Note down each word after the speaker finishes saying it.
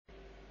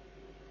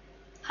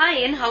Hi,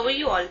 and how are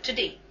you all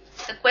today?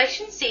 The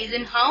question says,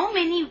 in how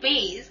many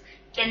ways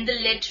can the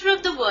letter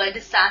of the word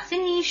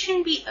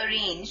assassination be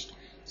arranged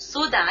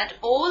so that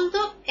all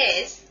the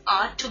S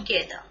are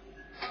together?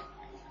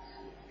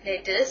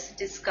 Let us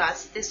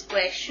discuss this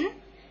question.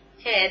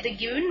 Here the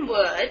given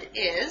word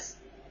is,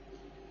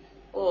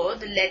 or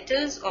the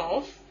letters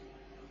of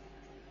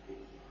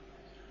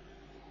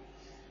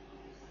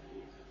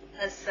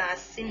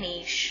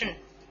assassination.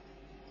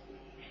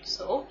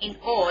 So in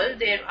all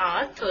there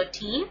are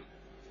 13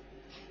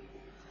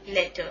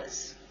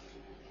 letters.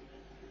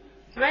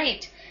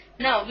 Right.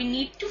 Now we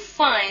need to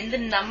find the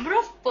number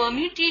of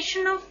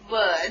permutation of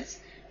words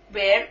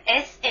where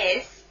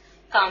SS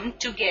come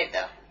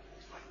together.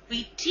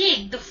 We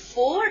take the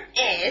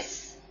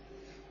 4S,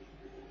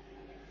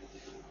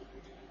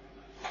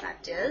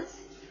 that is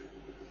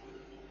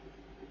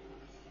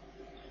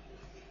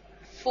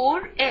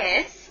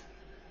 4S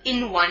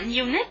in one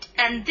unit,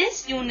 and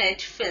this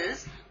unit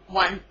fills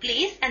one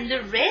place and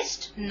the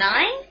rest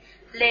 9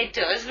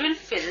 letters will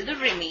fill the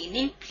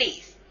remaining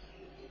place.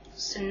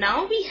 So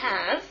now we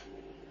have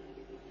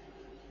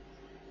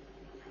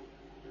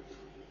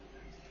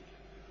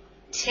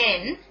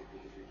 10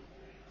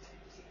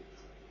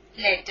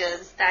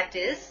 letters, that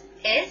is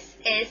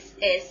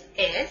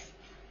SSSS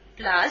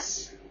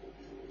plus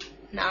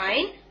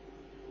 9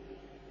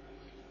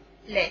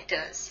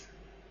 letters,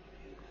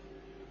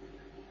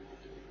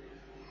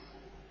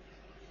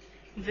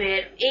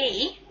 where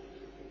A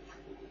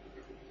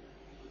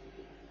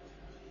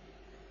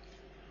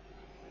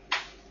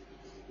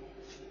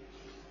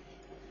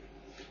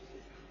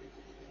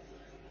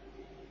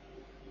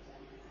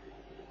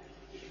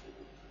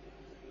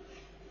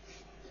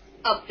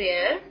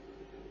appear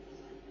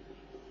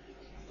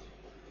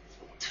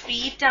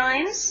 3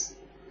 times,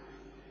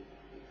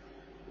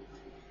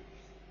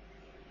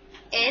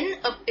 N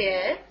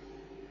appear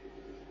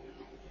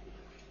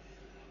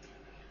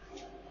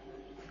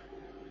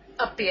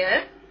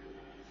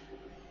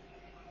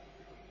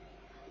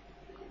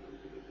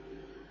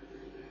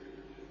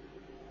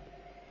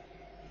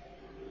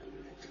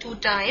 2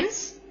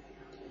 times,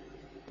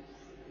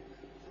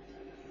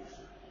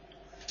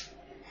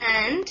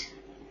 and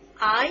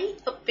I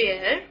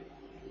appear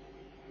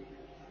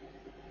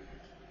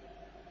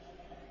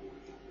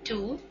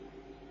 2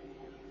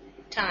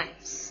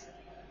 times,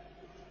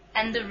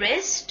 and the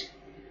rest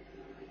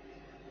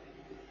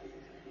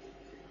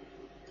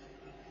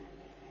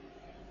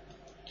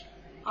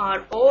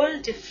are all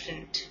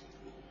different.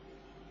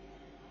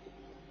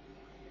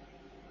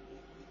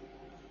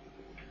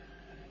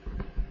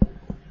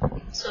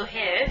 So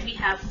here we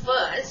have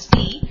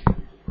firstly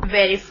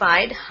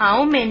verified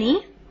how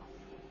many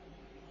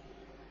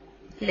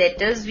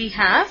letters we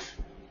have,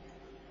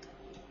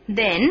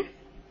 then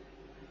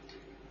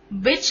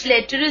which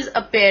letter is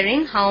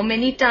appearing how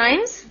many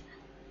times,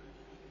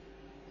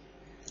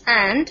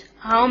 and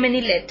how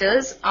many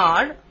letters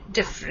are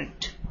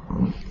different.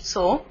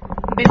 So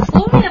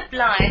before we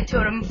apply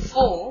theorem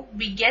 4,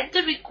 we get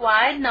the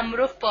required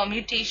number of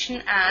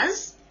permutation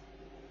as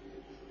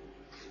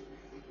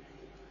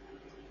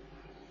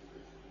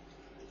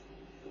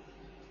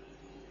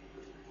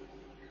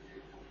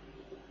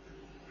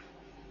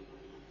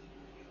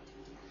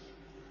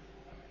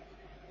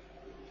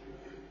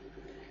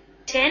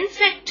 10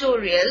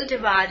 factorial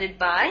divided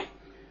by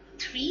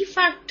 3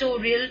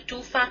 factorial, 2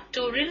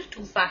 factorial,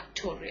 2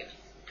 factorial.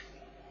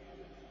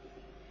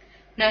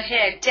 Now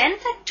here 10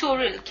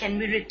 factorial can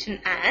be written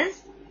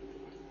as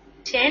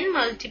 10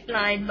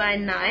 multiplied by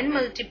 9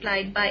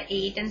 multiplied by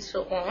 8 and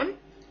so on.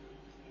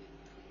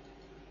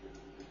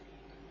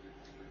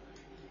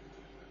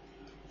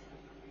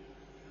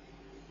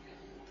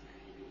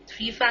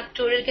 Three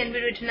factorial can be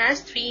written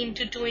as 3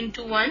 into 2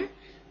 into 1.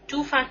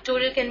 2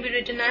 factorial can be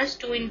written as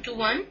 2 into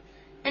 1.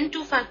 And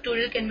 2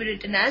 factorial can be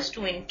written as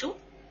 2 into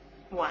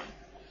 1.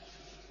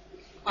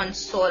 On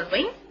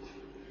solving,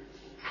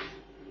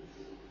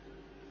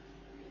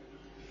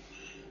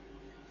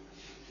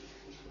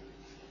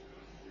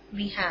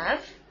 we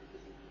have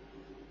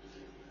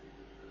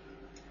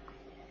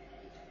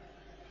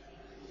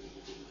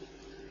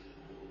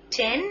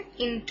 10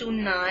 into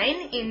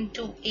 9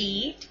 into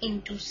 8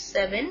 into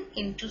 7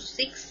 into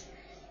 6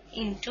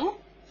 into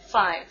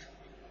 5.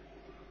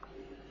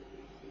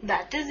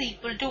 That is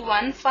equal to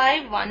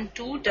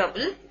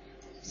 151200.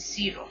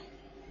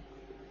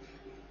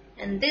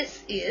 And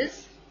this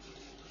is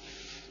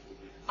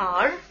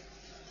our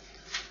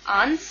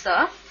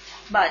answer,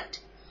 but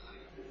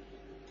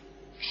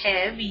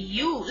here we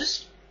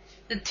used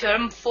the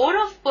theorem 4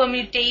 of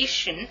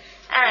permutation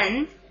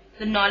and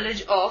the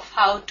knowledge of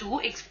how to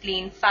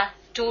explain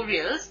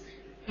factorials,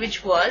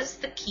 which was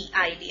the key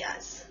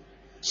ideas.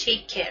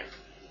 Take care.